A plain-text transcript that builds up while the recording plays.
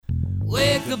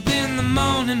Wake up in the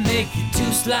morning, make you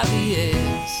 2 sloppy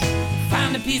eggs.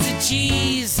 Find a piece of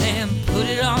cheese and put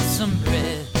it on some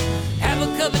bread. Have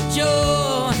a cup of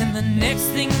joe, and the next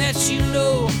thing that you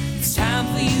know, it's time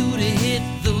for you to hit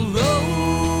the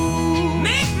road.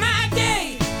 Make my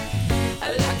day,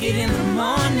 I like it in the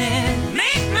morning.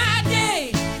 Make my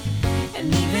day,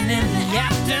 and even in the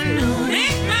afternoon.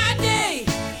 Make my day,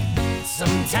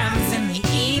 sometimes in the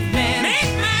evening.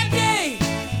 Make my day,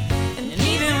 and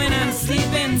even when I'm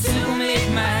sleeping to make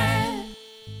my.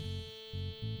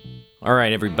 All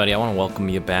right, everybody, I want to welcome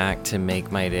you back to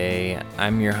Make My Day.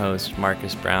 I'm your host,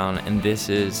 Marcus Brown, and this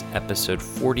is episode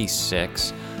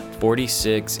 46.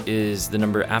 46 is the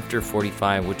number after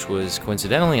 45, which was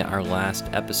coincidentally our last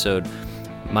episode.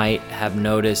 Might have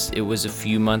noticed it was a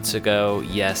few months ago.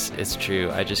 Yes, it's true.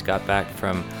 I just got back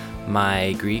from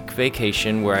my Greek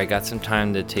vacation where I got some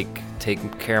time to take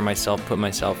care of myself, put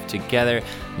myself together.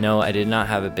 No, I did not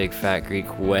have a big fat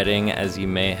Greek wedding, as you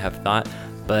may have thought.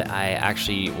 But I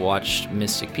actually watched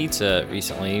Mystic Pizza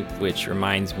recently, which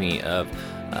reminds me of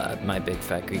my Big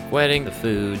Fat Greek Wedding, the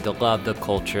food, the love, the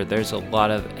culture. There's a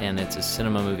lot of, and it's a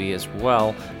cinema movie as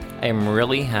well. I am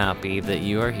really happy that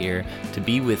you are here to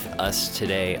be with us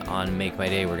today on Make My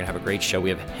Day. We're going to have a great show. We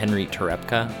have Henry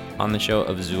Torebka on the show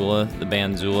of Zula, the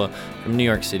band Zula from New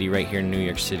York City, right here in New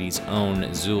York City's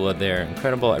own Zula. They're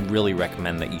incredible. I really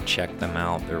recommend that you check them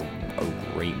out. They're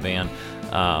a great band.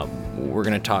 We're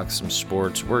going to talk some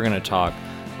sports. We're going to talk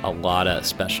a lot of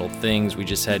special things. We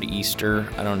just had Easter.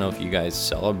 I don't know if you guys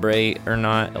celebrate or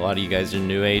not. A lot of you guys are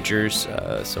New Agers.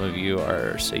 Some of you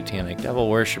are satanic devil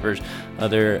worshipers.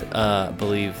 Others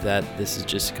believe that this is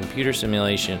just a computer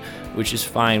simulation, which is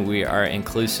fine. We are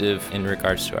inclusive in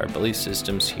regards to our belief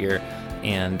systems here,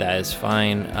 and that is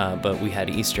fine. But we had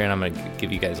Easter, and I'm going to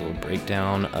give you guys a little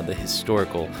breakdown of the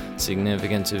historical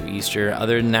significance of Easter.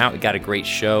 Other than that, we got a great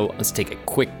show. Let's take a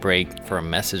quick break for a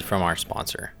message from our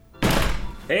sponsor.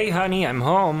 Hey, honey, I'm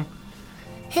home.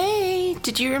 Hey,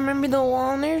 did you remember the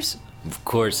Walners? Of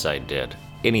course I did.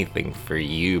 Anything for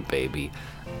you, baby.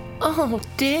 Oh,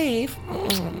 Dave.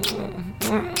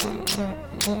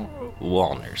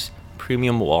 Walners,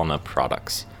 premium walnut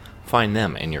products. Find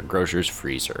them in your grocer's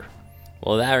freezer.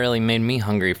 Well, that really made me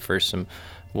hungry for some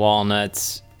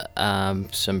walnuts,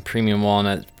 some premium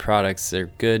walnut products.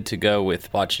 They're good to go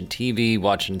with watching TV,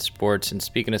 watching sports. And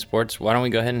speaking of sports, why don't we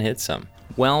go ahead and hit some?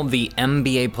 Well, the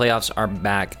NBA playoffs are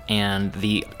back, and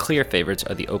the clear favorites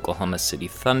are the Oklahoma City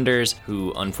Thunders,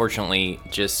 who unfortunately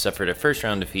just suffered a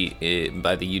first-round defeat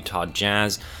by the Utah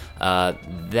Jazz.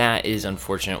 That is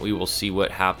unfortunate. We will see what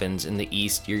happens in the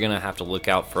East. You're going to have to look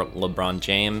out for LeBron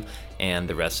James and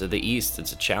the rest of the East.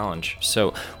 It's a challenge.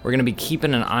 So we're going to be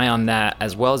keeping an eye on that,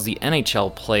 as well as the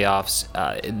NHL playoffs.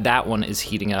 That one is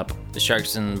heating up. The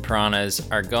Sharks and Piranhas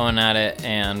are going at it,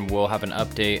 and we'll have an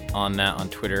update on that on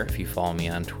Twitter. If you follow me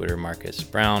on Twitter, Marcus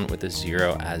Brown with a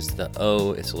 0 as the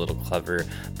O. It's a little clever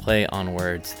play on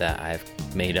words that I've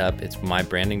made up. It's my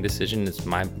branding decision. It's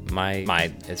my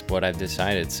it's what I've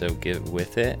decided. So get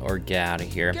with it or get out of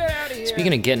here. Get out of here.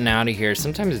 Speaking of getting out of here,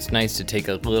 sometimes it's nice to take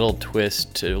a little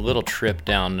twist, to a little trip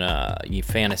down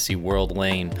fantasy world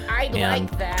lane and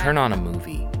like that. turn on a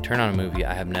movie.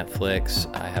 I have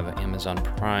Netflix. I have an Amazon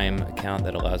Prime account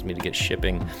that allows me to get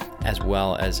shipping, as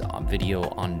well as video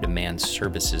on demand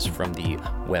services from the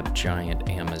web giant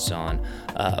Amazon.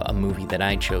 A movie that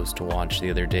I chose to watch the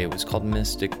other day was called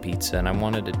Mystic Pizza, and I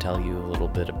wanted to tell you a little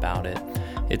bit about it.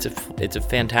 It's a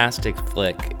fantastic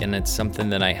flick, and it's something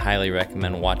that I highly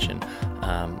recommend watching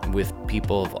with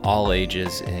people of all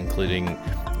ages, including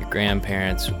your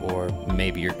grandparents or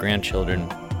maybe your grandchildren.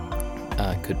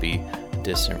 Could be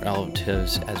distant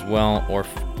relatives as well, or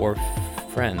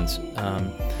friends.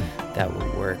 That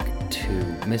would work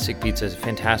too. Mystic Pizza is a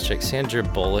fantastic Sandra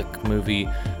Bullock movie,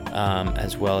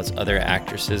 as well as other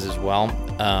actresses as well.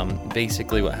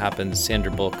 Basically what happens,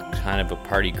 Sandra Bullock, kind of a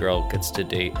party girl, gets to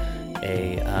date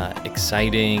a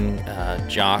exciting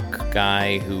jock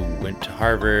guy who went to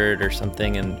Harvard or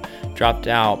something and dropped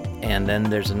out, and then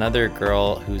there's another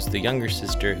girl who's the younger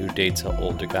sister who dates an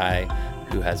older guy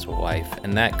who has a wife,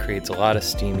 and that creates a lot of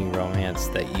steamy romance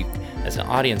that you as an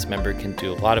audience member can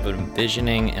do a lot of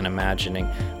envisioning and imagining,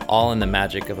 all in the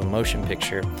magic of a motion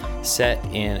picture set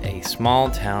in a small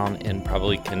town in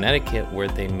probably Connecticut where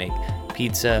they make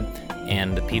pizza,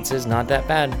 and the pizza is not that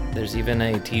bad. There's even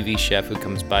a TV chef who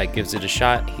comes by, gives it a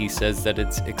shot. He says that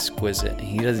it's exquisite.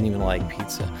 He doesn't even like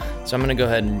pizza. So I'm going to go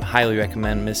ahead and highly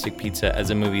recommend Mystic Pizza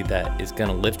as a movie that is going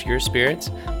to lift your spirits,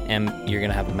 and you're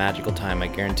going to have a magical time. I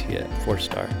guarantee it.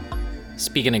 4-star.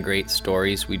 Speaking of great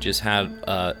stories, we just had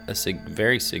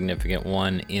very significant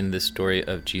one in the story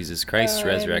of Jesus Christ's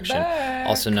resurrection,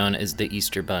 also known as the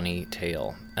Easter Bunny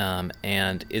tale.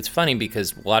 And it's funny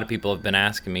because a lot of people have been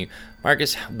asking me,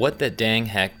 Marcus, what the dang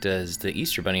heck does the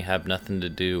Easter Bunny have nothing to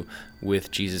do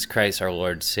with Jesus Christ, our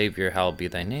Lord Savior, hallowed be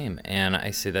thy name? And I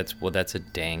say that's a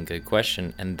dang good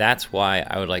question. And that's why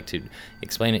I would like to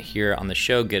explain it here on the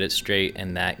show, get it straight,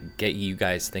 and that get you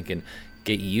guys thinking,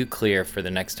 get you clear for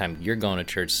the next time you're going to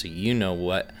church so you know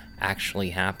what actually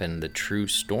happened, the true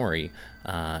story,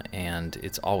 and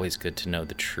it's always good to know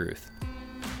the truth.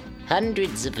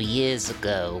 Hundreds of years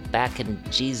ago, back in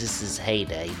Jesus'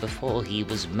 heyday, before he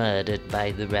was murdered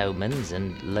by the Romans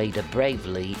and later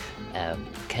bravely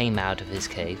came out of his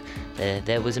cave,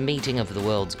 there was a meeting of the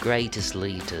world's greatest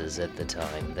leaders at the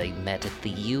time. They met at the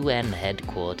UN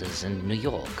headquarters in New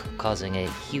York, causing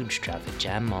a huge traffic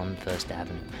jam on First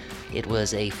Avenue. It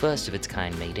was a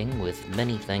first-of-its-kind meeting with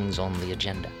many things on the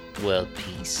agenda: world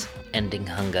peace, ending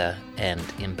hunger, and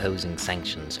imposing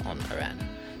sanctions on Iran.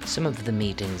 Some of the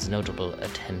meeting's notable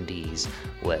attendees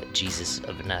were Jesus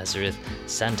of Nazareth,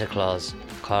 Santa Claus,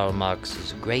 Karl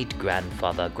Marx's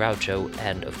great-grandfather Groucho,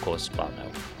 and, of course,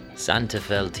 Bono. Santa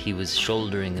felt he was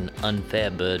shouldering an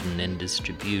unfair burden in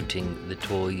distributing the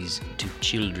toys to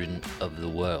children of the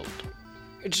world.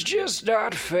 It's just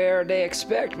not fair. They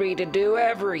expect me to do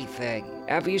everything.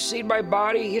 Have you seen my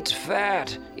body? It's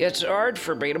fat. It's hard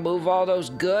for me to move all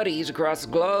those goodies across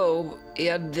the globe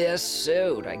in this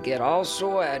suit. I get all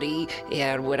sweaty,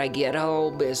 and when I get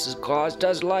home, Mrs. Claus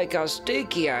doesn't like how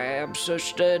stinky I am, so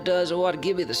she doesn't want to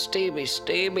give me the steamy,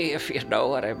 if you know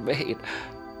what I mean.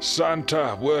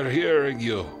 Santa, we're hearing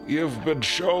you. You've been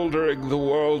shouldering the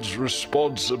world's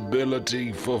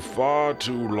responsibility for far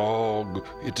too long.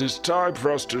 It is time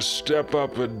for us to step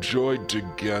up and join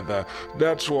together.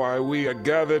 That's why we are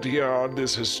gathered here on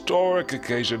this historic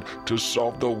occasion to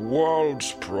solve the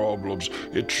world's problems.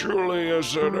 It truly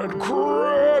is an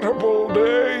incredible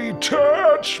day.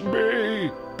 Touch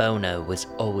me! Bono was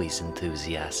always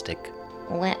enthusiastic.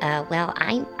 Well,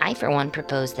 I for one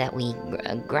propose that we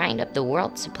grind up the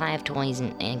world's supply of toys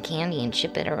and candy and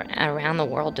ship it around the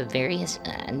world to various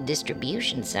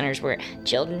distribution centers where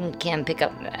children can pick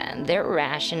up their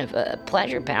ration of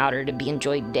pleasure powder to be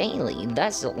enjoyed daily,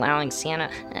 thus allowing Santa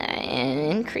an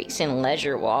increase in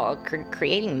leisure while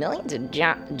creating millions of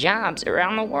jobs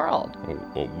around the world.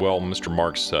 Well, Mr.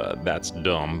 Marks, that's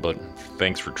dumb, but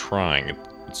thanks for trying.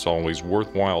 It's always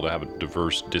worthwhile to have a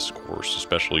diverse discourse,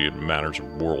 especially in matters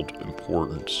of world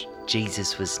importance.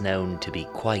 Jesus was known to be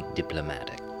quite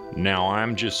diplomatic. Now,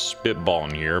 I'm just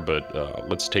spitballing here, but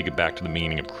let's take it back to the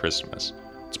meaning of Christmas.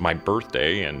 It's my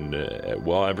birthday, and,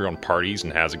 everyone parties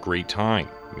and has a great time.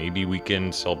 Maybe we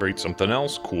can celebrate something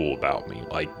else cool about me,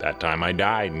 like that time I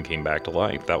died and came back to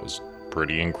life. That was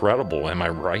pretty incredible, am I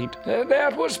right?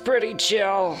 That was pretty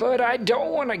chill, but I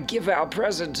don't want to give out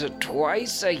presents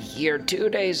twice a year, 2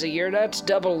 days a year. That's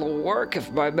double the work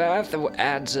if my math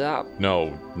adds up. No,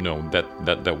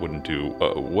 that wouldn't do.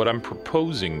 What I'm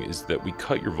proposing is that we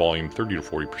cut your volume 30 to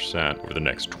 40% over the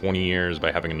next 20 years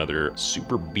by having another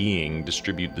super being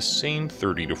distribute the same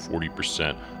 30 to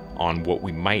 40% on what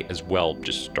we might as well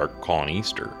just start calling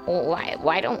Easter.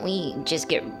 Why don't we just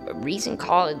get recent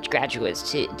college graduates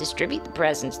to distribute the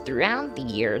presents throughout the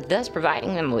year, thus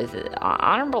providing them with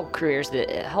honorable careers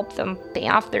that help them pay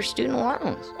off their student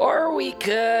loans? Or we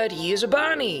could use a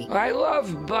bunny. I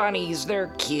love bunnies.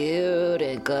 They're cute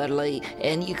and cuddly,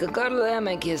 and you can cuddle them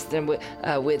and kiss them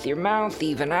with your mouth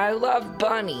even. I love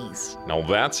bunnies. Now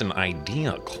that's an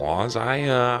idea, Claus.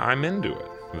 I'm into it.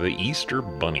 The Easter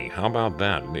Bunny, how about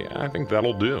that? I think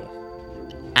that'll do.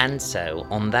 And so,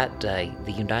 on that day,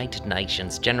 the United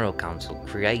Nations General Council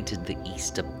created the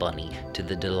Easter Bunny to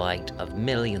the delight of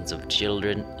millions of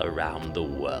children around the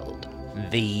world.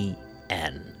 The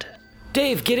end.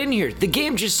 Dave, get in here. The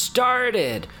game just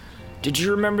started. Did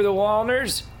you remember the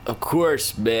Walners? Of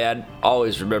course, man.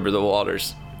 Always remember the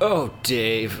Walners. Oh,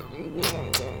 Dave.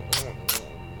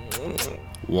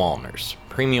 Walners,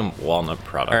 premium walnut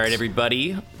products. All right,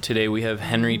 everybody. Today we have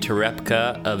Henry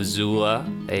Terepka of Zula,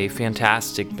 a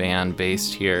fantastic band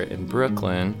based here in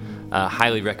Brooklyn.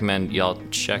 Highly recommend y'all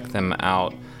check them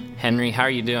out. Henry, how are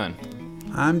you doing?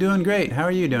 I'm doing great. How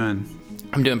are you doing?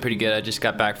 I'm doing pretty good. I just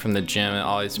got back from the gym. It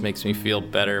always makes me feel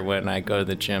better when I go to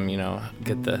the gym,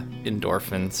 get the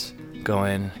endorphins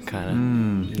going, kind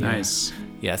of. Nice.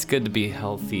 Yeah, it's good to be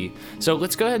healthy. So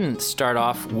let's go ahead and start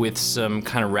off with some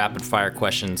kind of rapid fire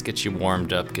questions, get you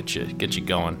warmed up, get you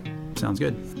going. Sounds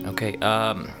good. Okay,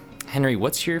 Henry,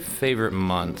 what's your favorite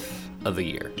month? of the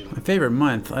year? My favorite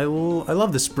month, I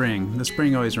love the spring. The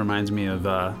spring always reminds me of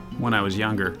when I was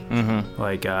younger.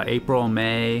 Like April,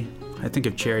 May, I think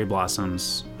of cherry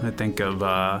blossoms. I think of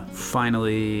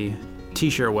finally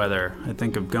t-shirt weather. I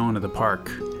think of going to the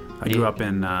park. I grew up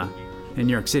in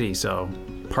New York City, so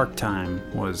park time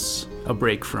was a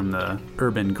break from the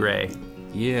urban gray.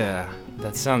 Yeah,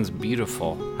 that sounds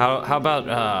beautiful. How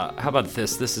about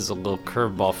this? This is a little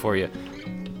curveball for you.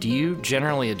 Do you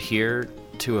generally adhere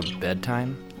to a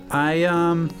bedtime?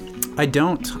 I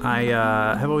don't. I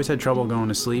have always had trouble going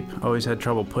to sleep. Always had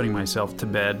trouble putting myself to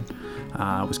bed.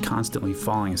 I was constantly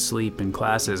falling asleep in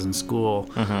classes in school.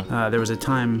 There was a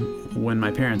time when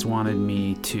my parents wanted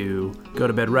me to go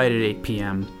to bed right at 8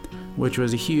 p.m., which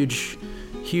was a huge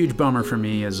bummer for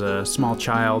me as a small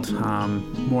child,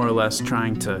 more or less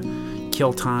trying to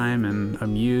kill time and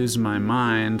amuse my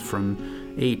mind from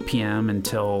 8 p.m.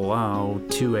 until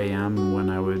 2 a.m. when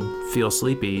I would feel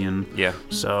sleepy, and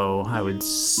so I would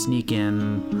sneak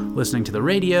in listening to the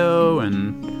radio,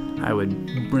 and I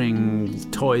would bring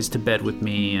toys to bed with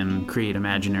me and create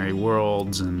imaginary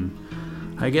worlds, and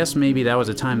I guess maybe that was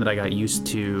a time that I got used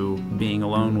to being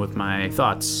alone with my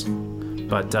thoughts.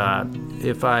 But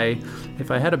if I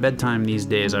had a bedtime these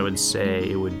days, I would say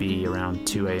it would be around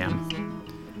 2 a.m.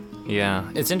 Yeah,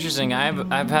 it's interesting.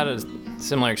 I've had a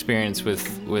similar experience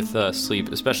with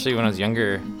sleep, especially when I was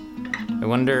younger. I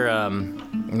wonder,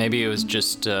 maybe it was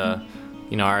just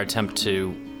our attempt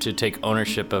to take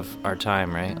ownership of our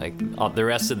time, right? Like the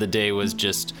rest of the day was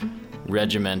just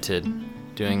regimented,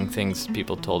 doing things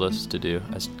people told us to do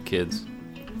as kids.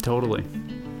 Totally.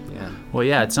 Yeah. Well,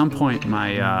 yeah. At some point,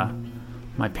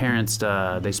 my parents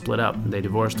they split up. They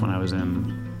divorced when I was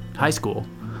in high school.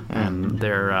 And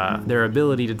their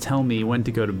ability to tell me when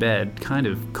to go to bed kind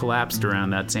of collapsed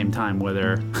around that same time,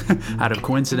 whether out of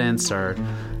coincidence or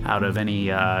out of any,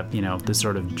 the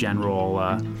sort of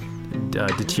general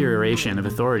deterioration of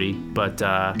authority. But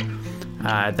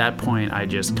at that point, I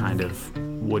just kind of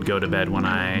would go to bed when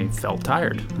I felt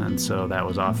tired. And so that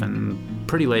was often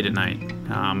pretty late at night.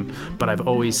 But I've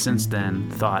always since then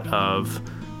thought of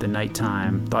the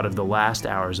nighttime, thought of the last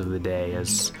hours of the day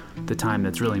as the time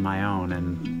that's really my own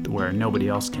and where nobody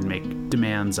else can make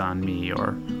demands on me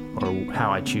or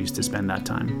how I choose to spend that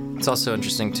time. It's also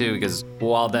interesting too, because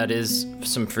while that is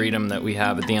some freedom that we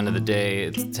have at the end of the day,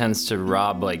 it tends to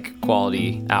rob like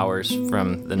quality hours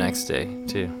from the next day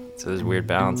too. So there's a weird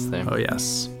balance there. Oh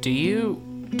yes. Do you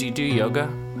do yoga?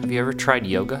 Have you ever tried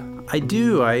yoga? I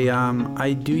do.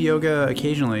 I do yoga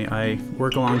occasionally. I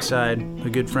work alongside a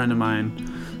good friend of mine,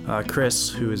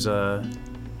 Chris,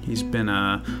 he's been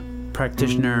a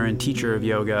practitioner and teacher of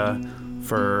yoga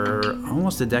for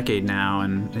almost a decade now,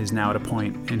 and is now at a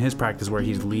point in his practice where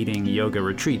he's leading yoga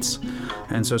retreats.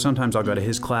 And so sometimes I'll go to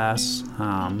his class,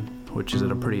 which is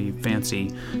at a pretty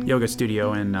fancy yoga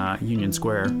studio in Union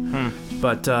Square.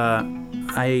 But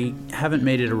I haven't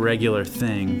made it a regular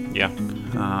thing. Yeah.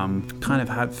 Kind of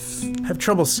have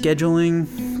trouble scheduling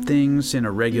things in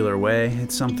a regular way.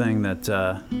 It's something that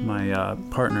my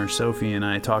partner Sophie and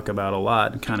I talk about a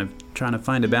lot, kind of trying to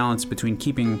find a balance between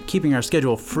keeping our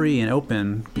schedule free and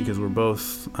open, because we're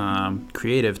both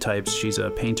creative types. She's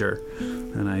a painter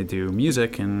and I do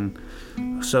music, and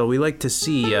so we like to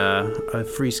see a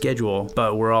free schedule,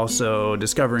 but we're also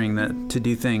discovering that to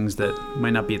do things that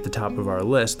might not be at the top of our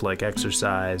list, like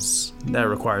exercise, that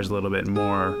requires a little bit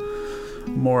more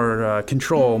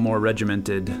control, more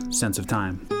regimented sense of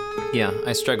time. Yeah,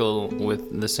 I struggle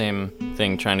with the same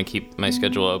thing, trying to keep my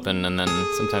schedule open, and then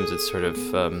sometimes it's sort of,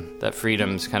 that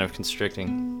freedom's kind of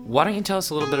constricting. Why don't you tell us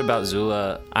a little bit about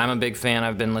Zula? I'm a big fan.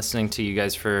 I've been listening to you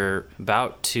guys for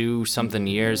about 2-something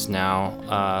years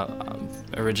now.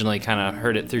 Originally kind of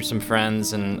heard it through some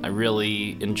friends, and I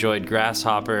really enjoyed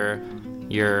Grasshopper.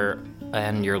 Your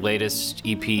latest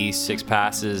EP, Six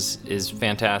Passes, is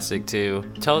fantastic too.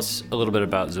 Tell us a little bit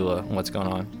about Zula and what's going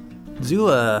on.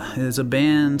 Zula is a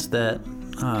band that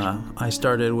I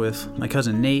started with my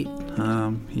cousin Nate.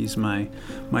 He's my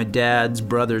dad's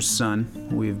brother's son.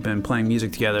 We've been playing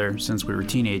music together since we were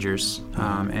teenagers,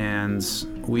 and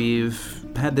we've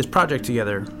had this project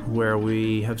together where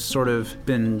we have sort of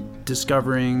been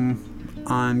discovering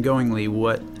ongoingly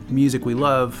what music we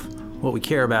love, what we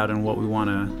care about, and what we want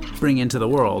to bring into the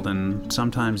world. And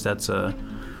sometimes that's a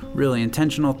really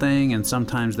intentional thing, and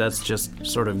sometimes that's just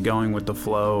sort of going with the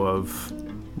flow of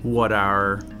what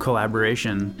our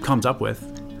collaboration comes up with.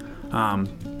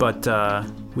 But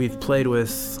we've played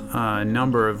with a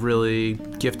number of really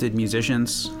gifted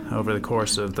musicians over the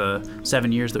course of the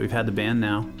 7 years that we've had the band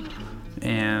now,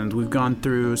 and we've gone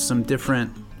through some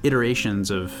different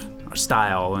iterations of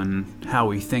style and how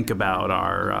we think about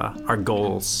our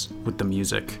goals with the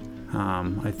music.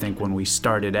 I think when we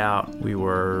started out, we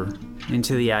were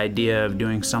into the idea of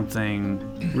doing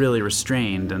something really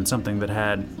restrained and something that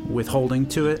had withholding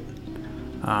to it.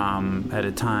 At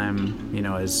a time,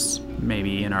 as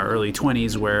maybe in our early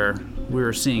 20s, where we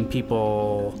were seeing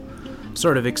people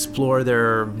sort of explore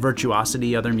their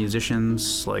virtuosity, other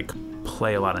musicians like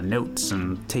play a lot of notes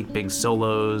and take big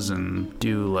solos and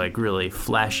do like really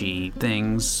flashy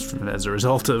things as a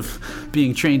result of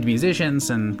being trained musicians,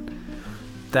 and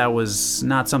that was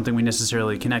not something we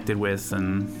necessarily connected with.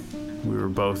 And we were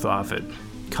both off at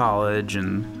college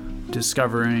and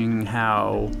discovering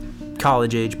how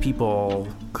college-age people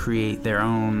create their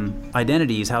own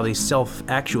identities, how they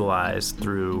self-actualize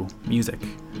through music.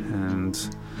 And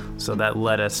so that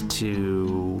led us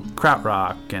to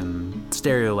krautrock and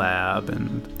Stereolab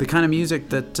and the kind of music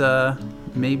that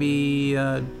maybe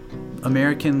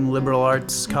American liberal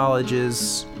arts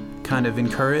colleges kind of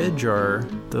encourage, or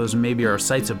those maybe are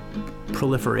sites of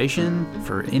proliferation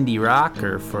for indie rock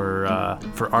or for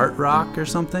art rock or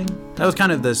something. That was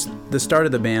kind of the start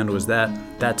of the band, was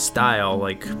that style,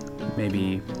 like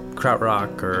maybe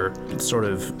krautrock or sort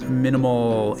of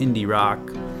minimal indie rock.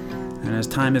 And as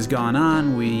time has gone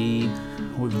on,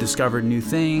 we've discovered new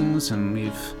things, and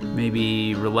we've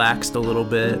maybe relaxed a little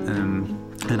bit,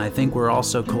 and I think we're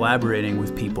also collaborating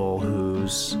with people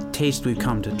whose taste we've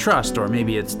come to trust, or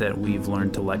maybe it's that we've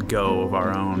learned to let go of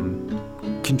our own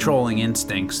controlling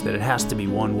instincts, that it has to be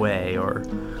one way, or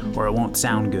it won't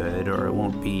sound good, or it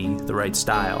won't be the right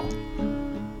style.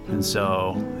 And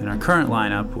so in our current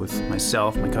lineup, with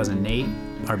myself, my cousin Nate,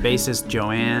 our bassist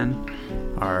Joanne,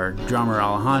 our drummer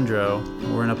Alejandro,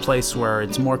 we're in a place where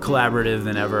it's more collaborative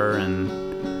than ever,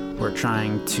 and we're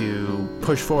trying to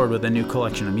push forward with a new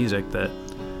collection of music that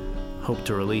hope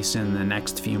to release in the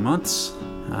next few months,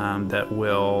 that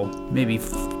will maybe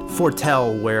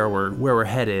foretell where we're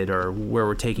headed, or where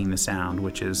we're taking the sound,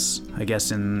 which is, I guess,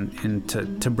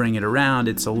 to bring it around,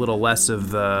 it's a little less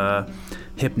of the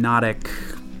hypnotic,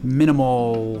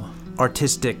 minimal,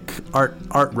 artistic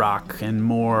art rock, and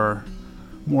more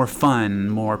fun,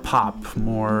 more pop,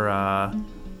 more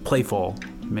playful,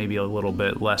 maybe a little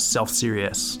bit less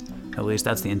self-serious. At least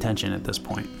that's the intention at this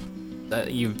point.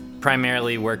 You've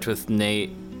primarily worked with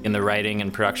Nate in the writing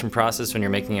and production process when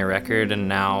you're making a record, and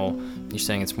now you're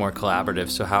saying it's more collaborative.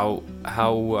 So how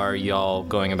are y'all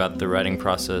going about the writing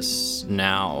process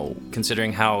now,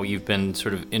 considering how you've been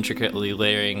sort of intricately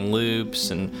layering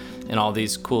loops and all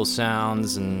these cool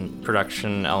sounds and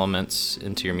production elements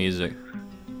into your music?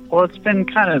 Well, it's been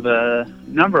kind of a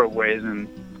number of ways, and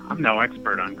I'm no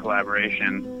expert on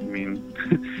collaboration. I mean,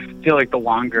 I feel like the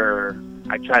longer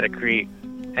I try to create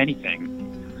anything,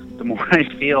 the more I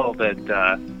feel that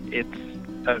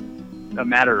it's a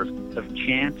matter of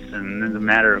chance, and it's a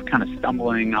matter of kind of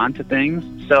stumbling onto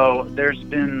things. So there's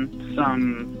been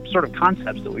some sort of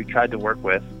concepts that we've tried to work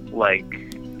with, like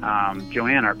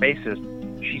Joanne, our bassist,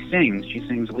 she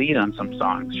sings lead on some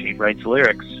songs. She writes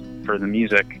lyrics for the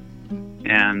music.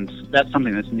 And that's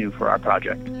something that's new for our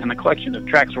project. And the collection of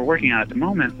tracks we're working on at the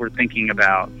moment, we're thinking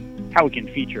about how we can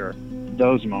feature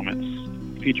those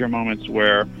moments, feature moments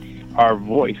where our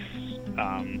voice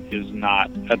is not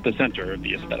at the center of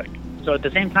the aesthetic. So at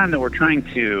the same time that we're trying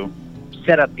to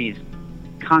set up these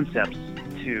concepts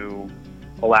to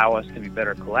allow us to be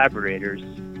better collaborators,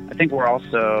 I think we're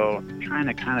also trying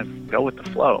to kind of go with the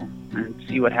flow and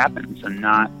see what happens, and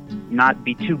not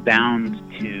be too bound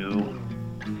to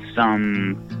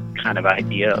some kind of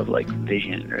idea of like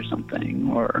vision or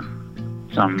something, or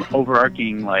some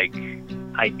overarching like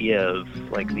idea of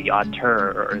like the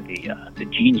auteur or the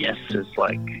genius. Is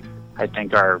like, I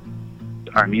think our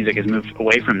music has moved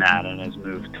away from that and has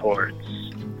moved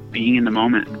towards being in the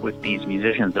moment with these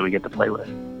musicians that we get to play with,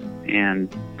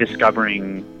 and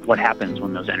discovering what happens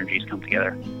when those energies come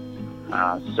together.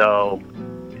 So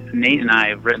Nate and I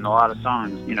have written a lot of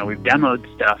songs. We've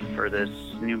demoed stuff for this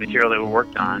new material that we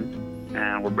worked on,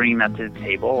 and we're bringing that to the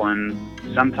table. And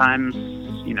sometimes,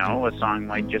 a song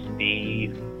might just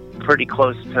be pretty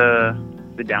close to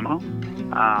the demo.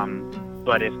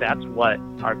 But if that's what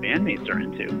our bandmates are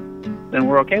into, then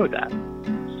we're okay with that.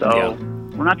 So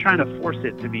we're not trying to force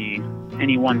it to be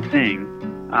any one thing,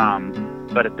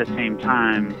 but at the same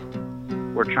time,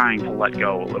 we're trying to let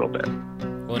go a little bit.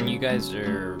 Well, and you guys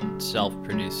are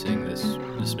self-producing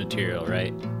this material,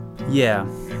 right? Yeah.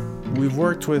 We've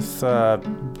worked with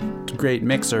great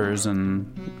mixers and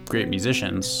great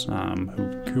musicians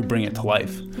who bring it to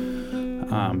life.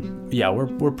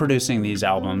 We're producing these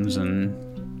albums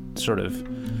and sort of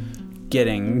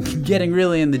getting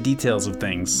really in the details of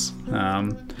things.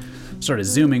 sort of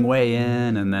zooming way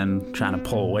in and then trying to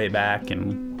pull way back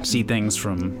and see things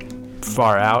from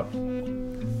far out.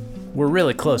 We're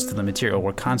really close to the material.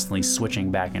 We're constantly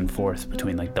switching back and forth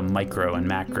between like the micro and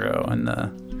macro and the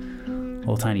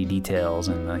little tiny details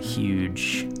and the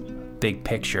huge big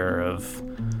picture of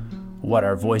what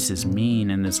our voices mean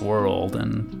in this world.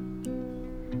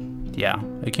 And yeah,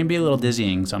 it can be a little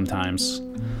dizzying sometimes.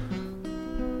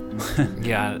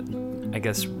 Yeah, I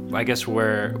guess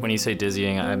when you say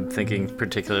dizzying, I'm thinking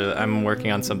particularly, I'm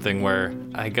working on something where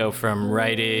I go from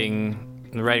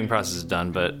the writing process is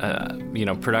done, but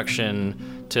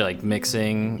production to like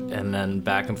mixing and then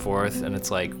back and forth. And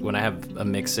it's like when I have a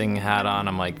mixing hat on,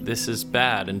 I'm like, this is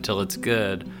bad until it's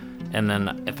good. And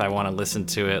then if I want to listen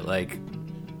to it like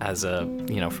as a,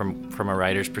 from a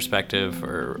writer's perspective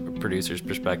or a producer's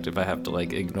perspective, I have to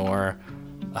like ignore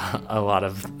a lot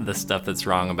of the stuff that's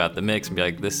wrong about the mix and be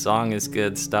like, this song is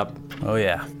good, stop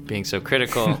being so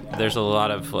critical. There's a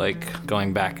lot of like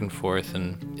going back and forth,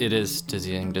 and it is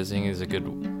dizzying. Dizzying is a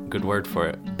good word for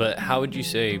it. But how would you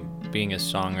say being a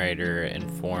songwriter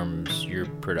informs your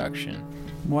production?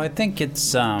 Well, I think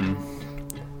it's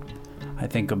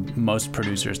most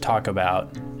producers talk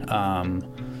about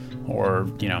or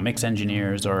mix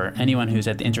engineers or anyone who's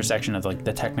at the intersection of like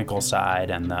the technical side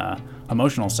and the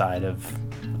emotional side of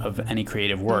any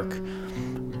creative work,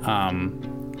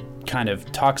 kind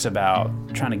of talks about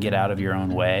trying to get out of your own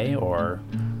way or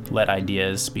let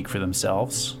ideas speak for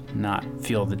themselves, not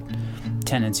feel the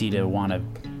tendency to want to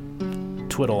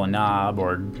twiddle a knob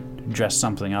or dress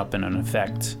something up in an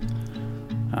effect.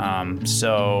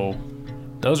 So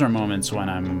those are moments when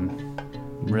I'm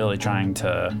really trying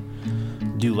to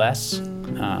do less,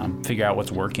 figure out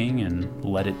what's working and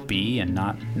let it be and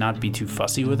not be too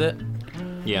fussy with it.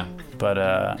 Yeah.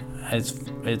 But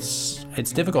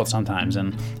it's difficult sometimes,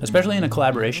 and especially in a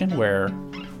collaboration where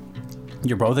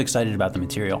you're both excited about the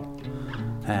material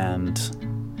and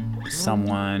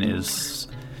someone is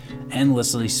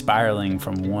endlessly spiraling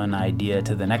from one idea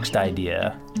to the next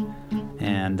idea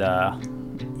and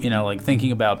like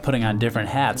thinking about putting on different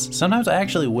hats. Sometimes I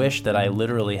actually wish that I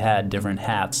literally had different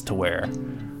hats to wear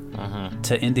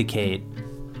to indicate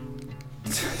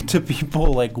to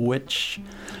people like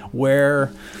where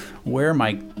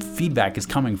my feedback is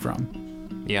coming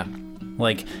from. Yeah.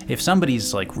 Like if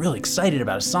somebody's like really excited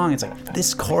about a song, it's like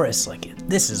this chorus, like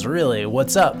this is really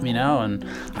what's up, and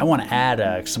I want to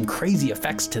add some crazy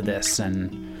effects to this,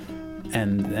 and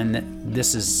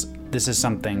this is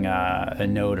something a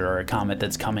note or a comment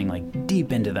that's coming like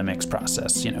deep into the mix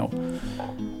process,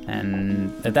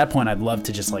 And at that point, I'd love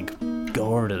to just like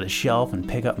go over to the shelf and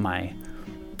pick up my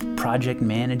project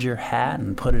manager hat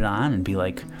and put it on and be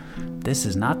like, this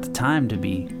is not the time to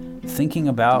be thinking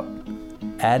about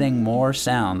adding more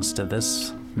sounds to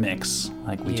this mix.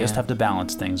 Like we just have to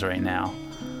balance things right now.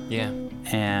 Yeah.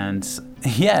 And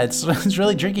yeah, it's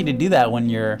really tricky to do that when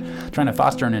you're trying to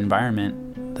foster an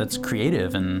environment that's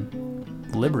creative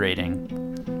and liberating,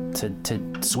 to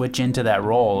switch into that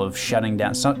role of shutting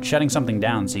something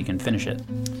down so you can finish it.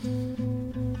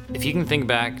 If you can think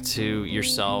back to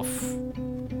yourself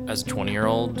as a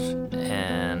 20-year-old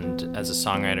and as a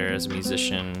songwriter, as a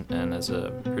musician, and as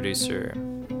a producer,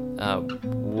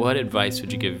 what advice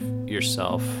would you give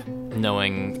yourself,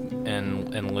 knowing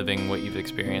and living what you've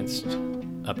experienced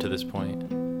up to this point?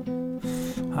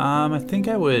 I think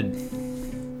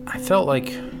I felt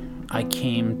like I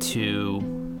came to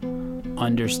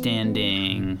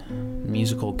understanding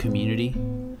musical community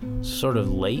sort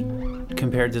of late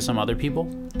compared to some other people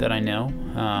that I know.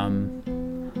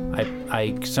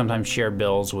 I sometimes share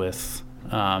bills with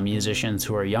musicians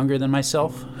who are younger than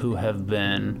myself who have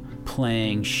been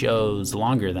playing shows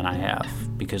longer than I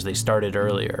have because they started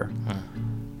earlier.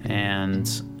 And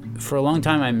for a long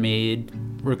time I made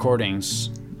recordings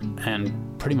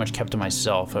and pretty much kept to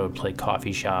myself. I would play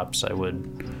coffee shops, I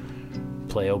would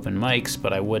play open mics,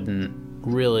 but I wouldn't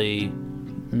really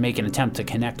make an attempt to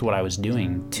connect what I was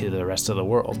doing to the rest of the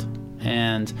world.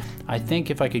 And I think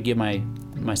if I could give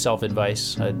myself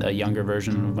advice, a younger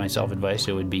version of myself advice,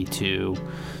 it would be to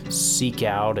seek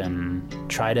out and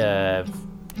try to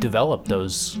develop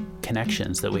those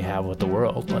connections that we have with the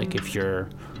world. Like if you're,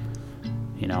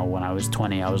 when I was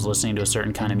 20, I was listening to a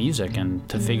certain kind of music, and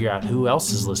to figure out who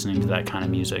else is listening to that kind of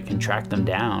music and track them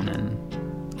down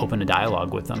and open a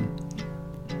dialogue with them.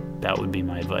 That would be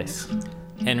my advice.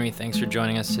 Henry, thanks for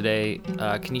joining us today.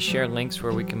 Can you share links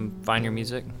where we can find your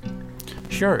music?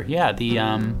 Sure, yeah. The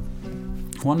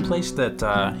one place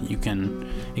that you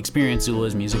can experience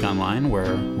Zula's music online,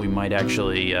 where we might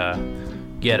actually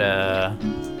get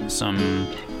some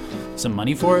some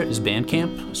money for it is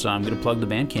Bandcamp, so I'm going to plug the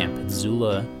Bandcamp. It's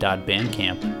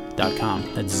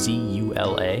zula.bandcamp.com. That's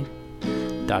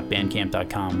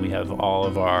ZULA.bandcamp.com. We have all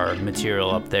of our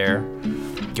material up there,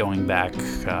 going back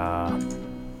a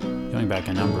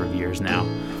number of years now.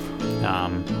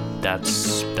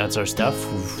 That's our stuff.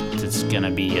 It's going to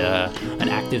be an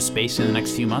active space in the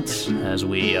next few months as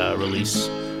we release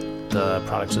the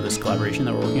products of this collaboration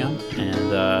that we're working on.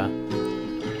 And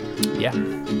yeah,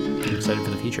 I'm excited for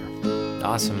the future.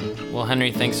 Awesome. Well,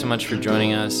 Henry, thanks so much for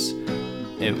joining us.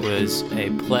 It was a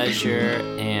pleasure,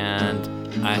 and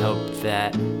I hope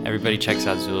that everybody checks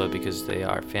out Zula because they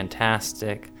are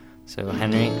fantastic. So,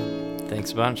 Henry,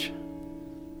 thanks a bunch.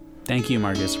 Thank you,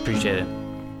 Marcus. Appreciate it.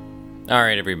 All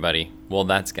right, everybody. Well,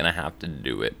 that's going to have to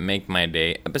do it. Make My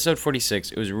Day, episode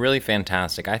 46. It was really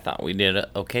fantastic. I thought we did an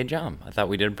okay job. I thought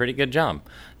we did a pretty good job.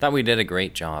 I thought we did a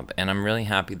great job, and I'm really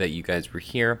happy that you guys were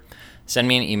here. Send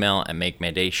me an email at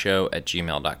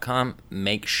makemydayshow@gmail.com.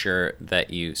 Make sure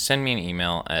that you send me an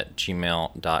email at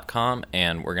gmail.com,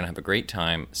 and we're going to have a great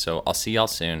time. So I'll see y'all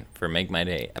soon for Make My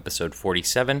Day, episode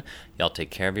 47. Y'all take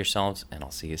care of yourselves, and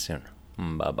I'll see you soon.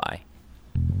 Bye-bye.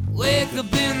 Wake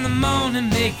up in the morning,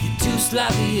 make your 2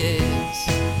 sloppy eggs.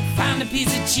 Find a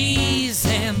piece of cheese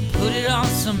and put it on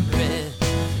some bread.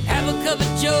 Have a cup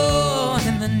of joe,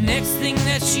 and the next thing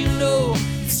that you know,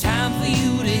 it's time for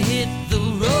you to hit the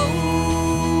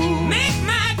road. Make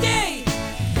my day,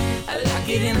 I like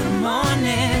it in the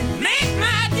morning. Make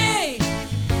my day,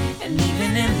 and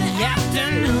even in the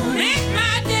afternoon. Make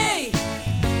my day,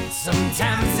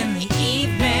 sometimes in the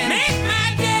evening. Make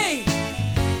my day,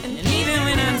 and even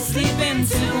when I'm sleeping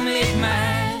to make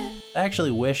my... I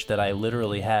actually wish that I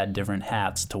literally had different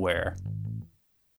hats to wear.